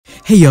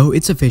Hey yo,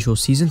 it's official,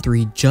 season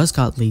 3 just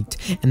got leaked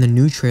and the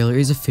new trailer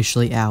is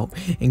officially out,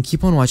 and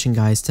keep on watching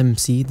guys to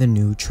see the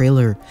new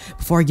trailer.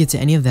 Before I get to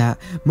any of that,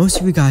 most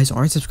of you guys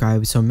aren't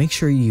subscribed, so make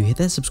sure you hit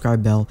that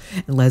subscribe bell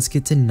and let's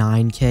get to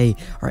 9k.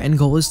 Our end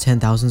goal is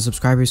 10,000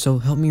 subscribers, so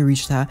help me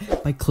reach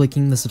that by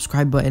clicking the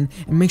subscribe button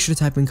and make sure to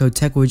type in code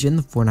TechWidget in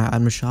the Fortnite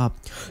item shop.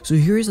 So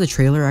here is the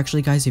trailer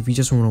actually guys, if you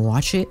just want to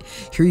watch it,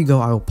 here you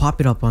go, I will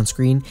pop it up on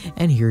screen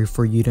and here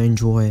for you to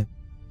enjoy.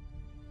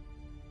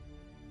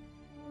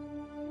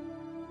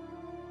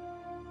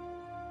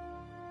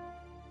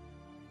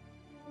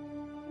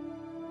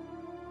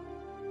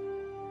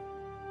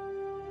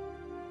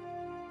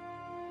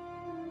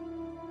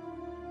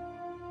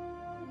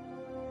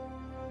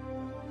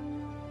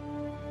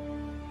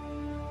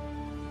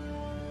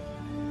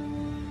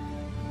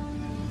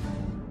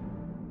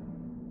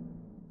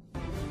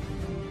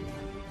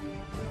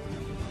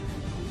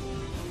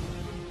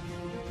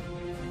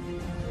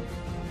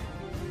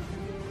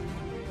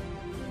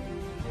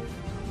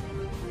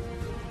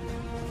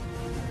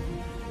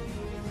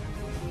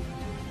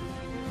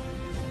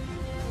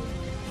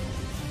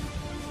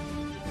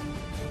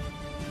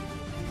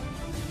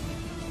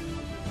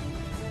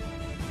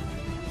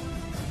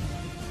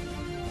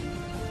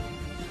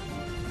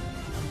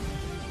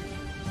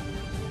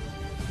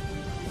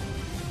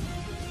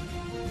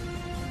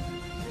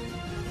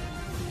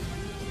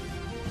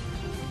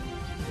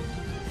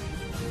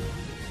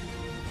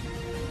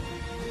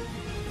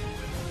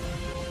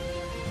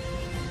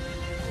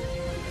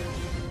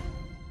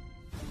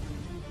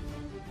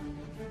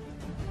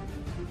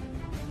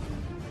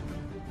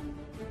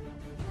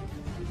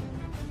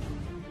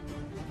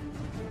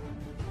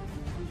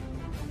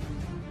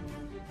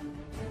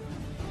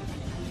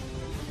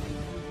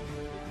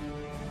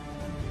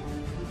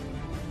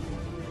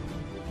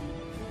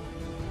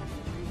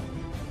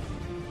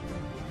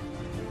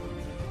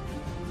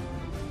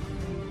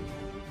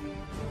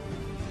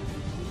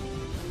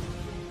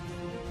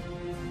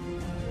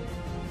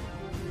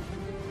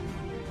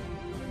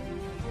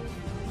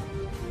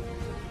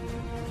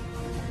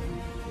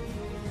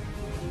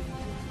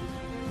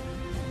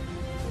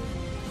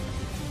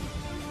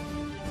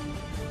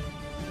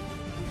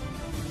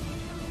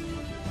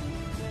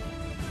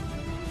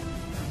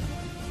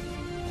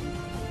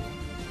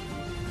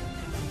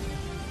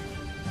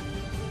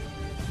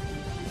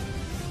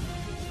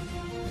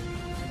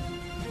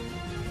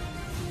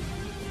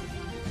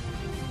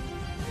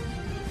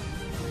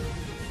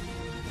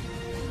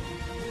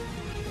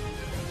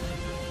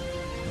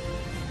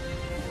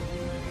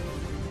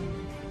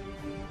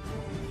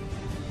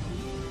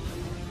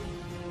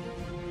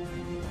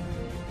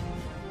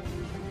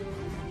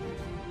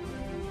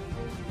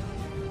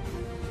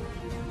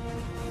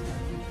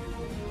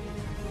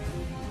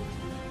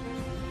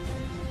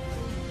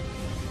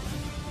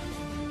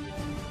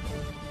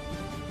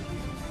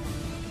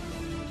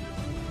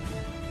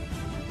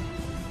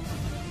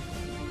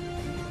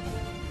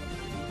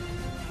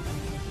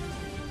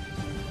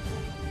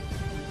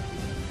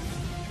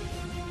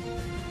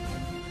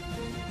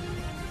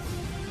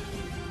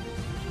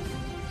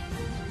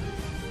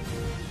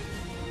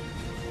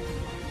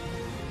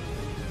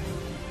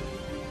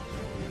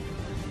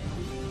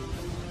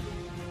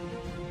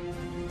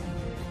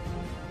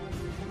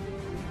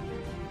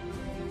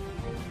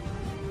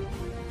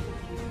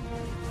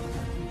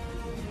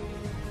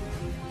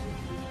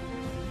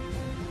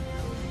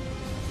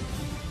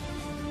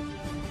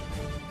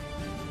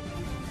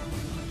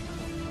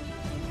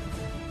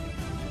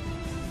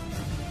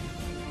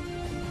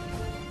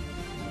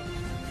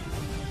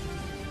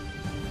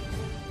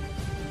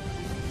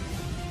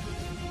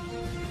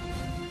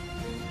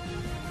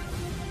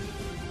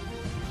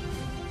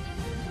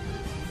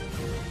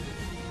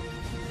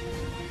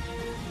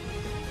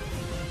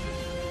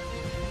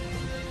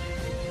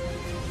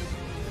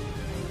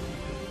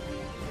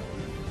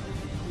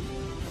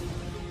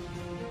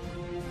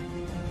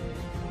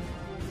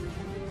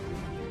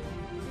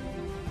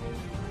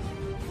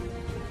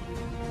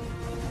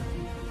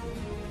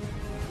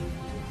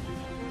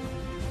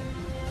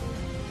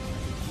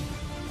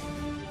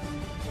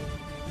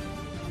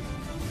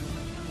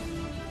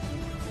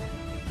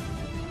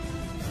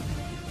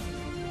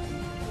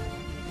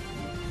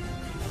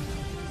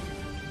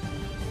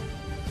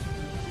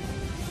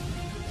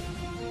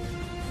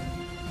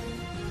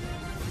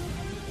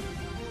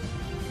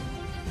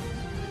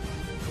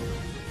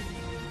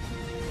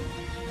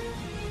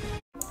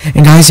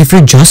 And guys, if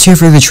you're just here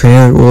for the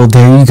trailer, well,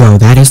 there you go,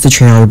 that is the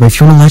trailer. But if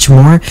you want to watch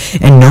more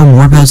and know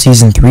more about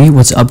season 3,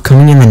 what's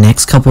upcoming in the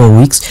next couple of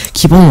weeks,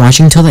 keep on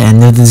watching till the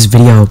end of this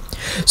video.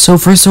 So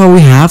first of all,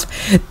 we have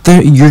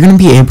you're going to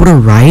be able to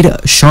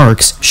ride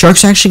sharks.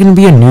 Sharks are actually going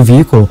to be a new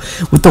vehicle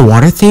with the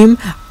water theme.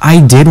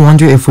 I did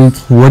wonder if we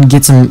would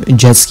get some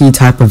jet ski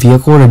type of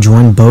vehicle to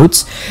join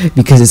boats,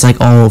 because it's like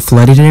all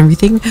flooded and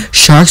everything.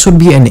 Sharks would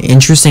be an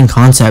interesting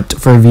concept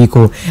for a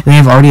vehicle, and they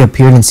have already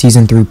appeared in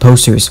season 3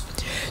 posters.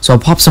 So I'll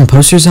pop some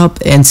posters up,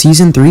 and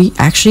season 3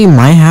 actually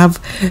might have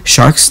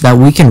sharks that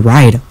we can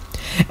ride.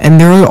 And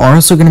there are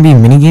also going to be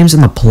mini games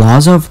in the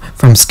plaza,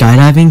 from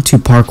skydiving to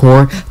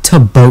parkour to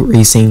boat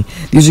racing.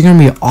 These are going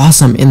to be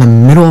awesome. In the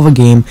middle of a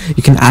game,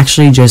 you can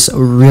actually just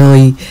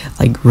really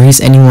like race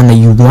anyone that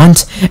you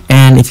want.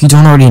 And if you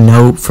don't already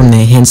know from the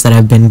hints that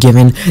I've been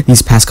given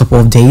these past couple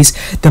of days,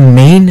 the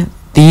main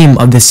theme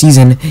of the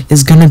season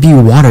is gonna be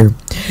water.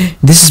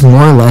 This is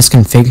more or less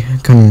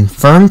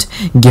confirmed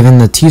given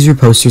the teaser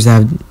posters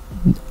that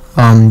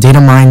have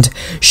data mined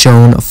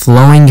shown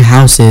flowing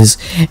houses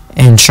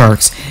and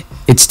sharks.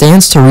 It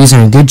stands to reason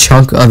a good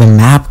chunk of the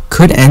map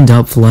could end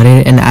up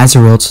flooded, and as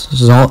a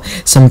result,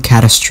 some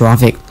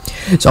catastrophic.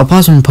 So I'll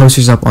pop some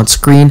posters up on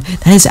screen.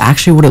 That is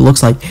actually what it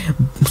looks like.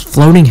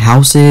 Floating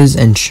houses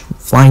and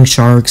flying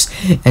sharks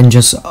and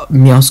just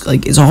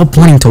like it's all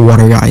pointing to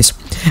water, guys.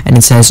 And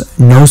it says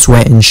no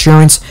sweat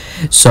insurance.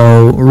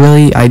 So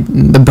really,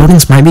 the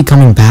buildings might be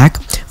coming back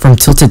from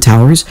tilted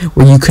towers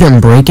where you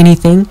couldn't break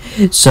anything.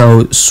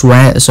 So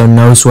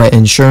no sweat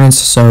insurance.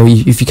 So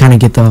if you kind of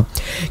get the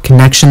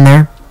connection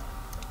there.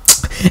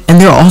 And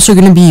there are also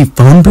going to be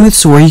phone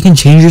booths where you can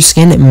change your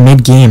skin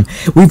mid-game.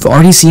 We've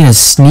already seen a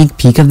sneak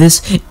peek of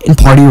this in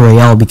Party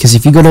Royale, because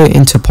if you go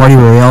into Party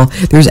Royale,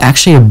 there's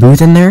actually a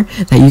booth in there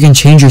that you can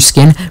change your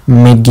skin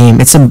mid-game.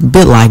 It's a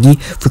bit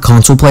laggy for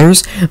console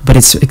players, but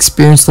it's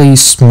experiencely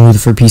smooth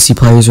for PC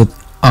players with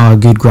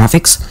good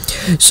graphics.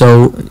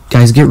 So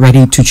guys, get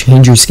ready to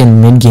change your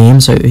skin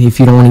mid-game, so if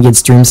you don't want to get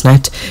stream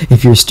sniped,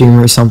 if you're a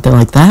streamer or something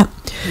like that.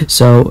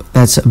 So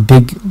that's a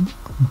big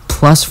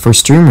plus for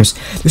streamers.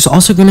 There's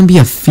also going to be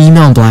a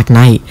female Black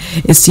Knight.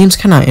 It seems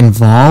kind of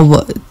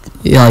involved,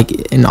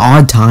 like an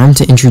odd time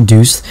to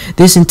introduce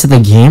this into the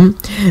game,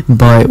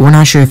 but we're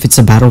not sure if it's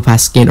a battle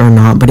pass skin or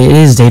not, but it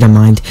is data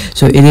mined,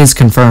 so it is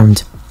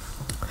confirmed.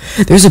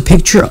 There's a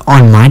picture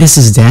on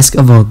Midas's desk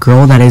of a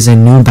girl that is a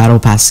new battle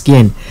pass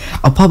skin.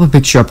 I'll pop a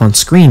picture up on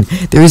screen.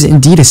 There is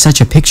indeed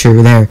such a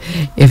picture there,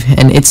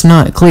 and it's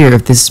not clear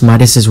if this is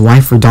Midas's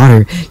wife or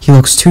daughter. He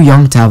looks too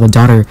young to have a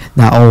daughter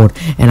that old,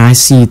 and I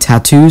see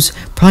tattoos,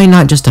 probably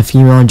not just a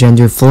female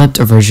gender flipped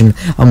version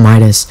of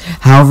Midas.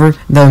 However,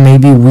 though,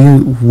 maybe we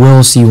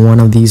will see one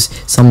of these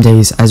some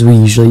days, as we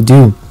usually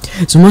do.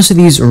 So most of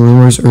these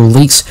rumors or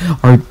leaks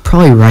are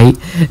probably right.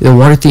 The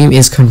water theme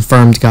is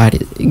confirmed,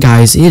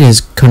 guys. It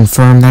is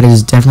confirmed. That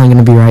is definitely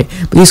going to be right.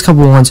 But these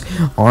couple ones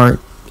aren't.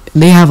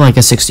 They have like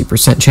a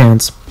 60%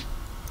 chance.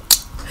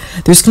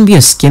 There's going to be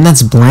a skin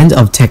that's blend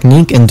of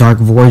Technique and Dark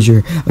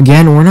Voyager.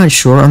 Again, we're not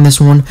sure on this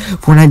one.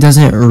 Fortnite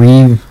doesn't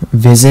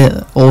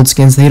revisit old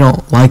skins. They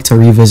don't like to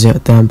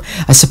revisit them.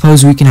 I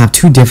suppose we can have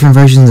two different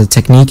versions of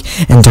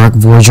Technique and Dark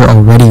Voyager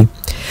already.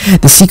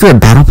 The secret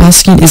battle pass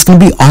skin is going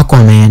to be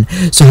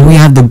Aquaman. So we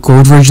have the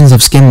gold versions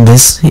of skin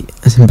this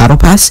battle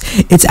pass.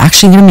 It's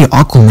actually going to be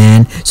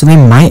Aquaman. So they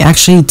might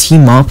actually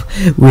team up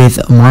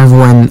with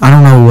Marvel, and I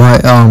don't know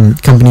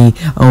what company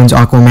owns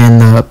Aquaman,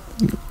 the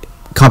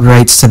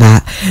copyrights to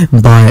that,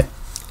 but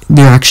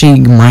there actually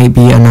might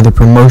be another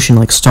promotion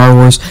like Star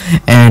Wars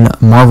and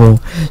Marvel.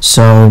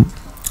 So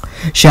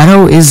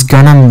Shadow is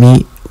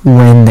gonna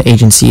win the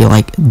agency,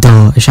 like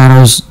duh.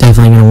 Shadow's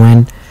definitely gonna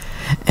win.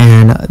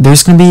 And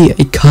there's going to be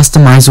a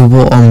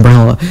customizable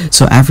umbrella.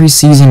 So every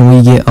season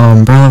we get an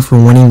umbrella for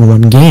winning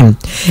one game.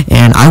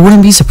 And I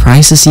wouldn't be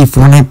surprised to see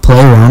Fortnite play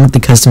around with the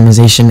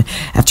customization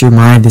after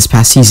Maya this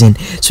past season.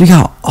 So we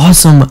got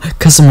awesome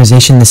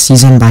customization this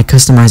season by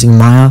customizing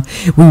Maya.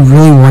 We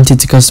really wanted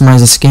to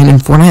customize a skin,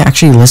 and Fortnite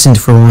actually listened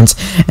for once,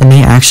 and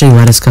they actually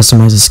let us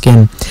customize a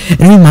skin.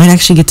 And we might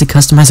actually get to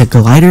customize a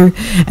glider,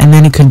 and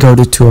then it could go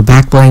to a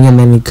back bling, and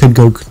then it could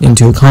go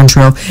into a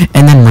contrail,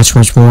 and then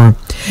much more.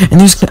 And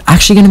there's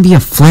actually going to be a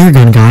flare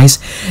gun, guys,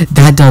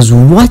 that does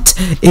what?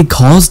 It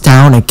calls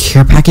down a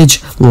care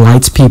package,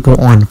 lights people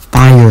on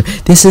fire.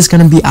 This is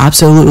going to be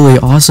absolutely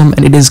awesome,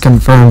 and it is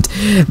confirmed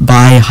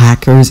by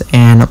hackers,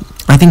 and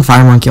I think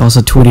FireMonkey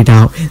also tweeted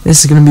out,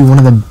 this is going to be one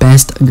of the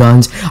best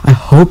guns. I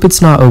hope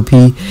it's not OP,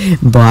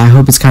 but I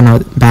hope it's kind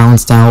of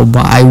balanced out,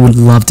 but I would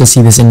love to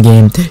see this in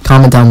game.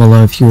 Comment down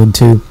below if you would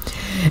too.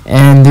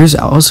 And there's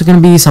also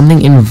going to be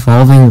something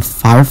involving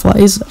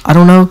fireflies. I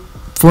don't know.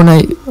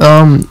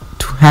 Fortnite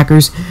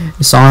hackers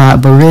saw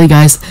that, but really,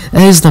 guys,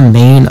 that is the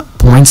main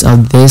points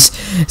of this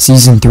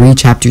season 3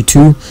 chapter 2,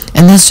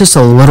 and that's just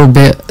a little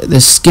bit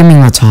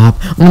skimming the top.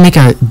 I'm gonna make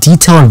a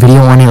detailed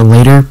video on it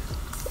later,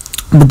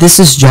 but this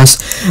is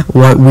just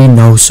what we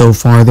know so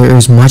far. There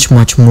is much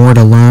more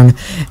to learn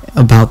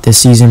about this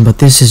season, but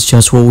this is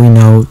just what we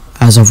know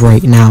as of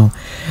right now.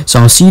 So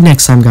I'll see you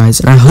next time, guys,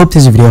 and I hope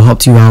this video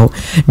helped you out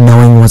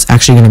knowing what's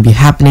actually going to be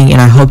happening,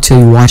 and I hope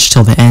to watch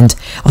till the end.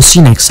 I'll see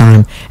you next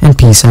time, and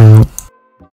peace out.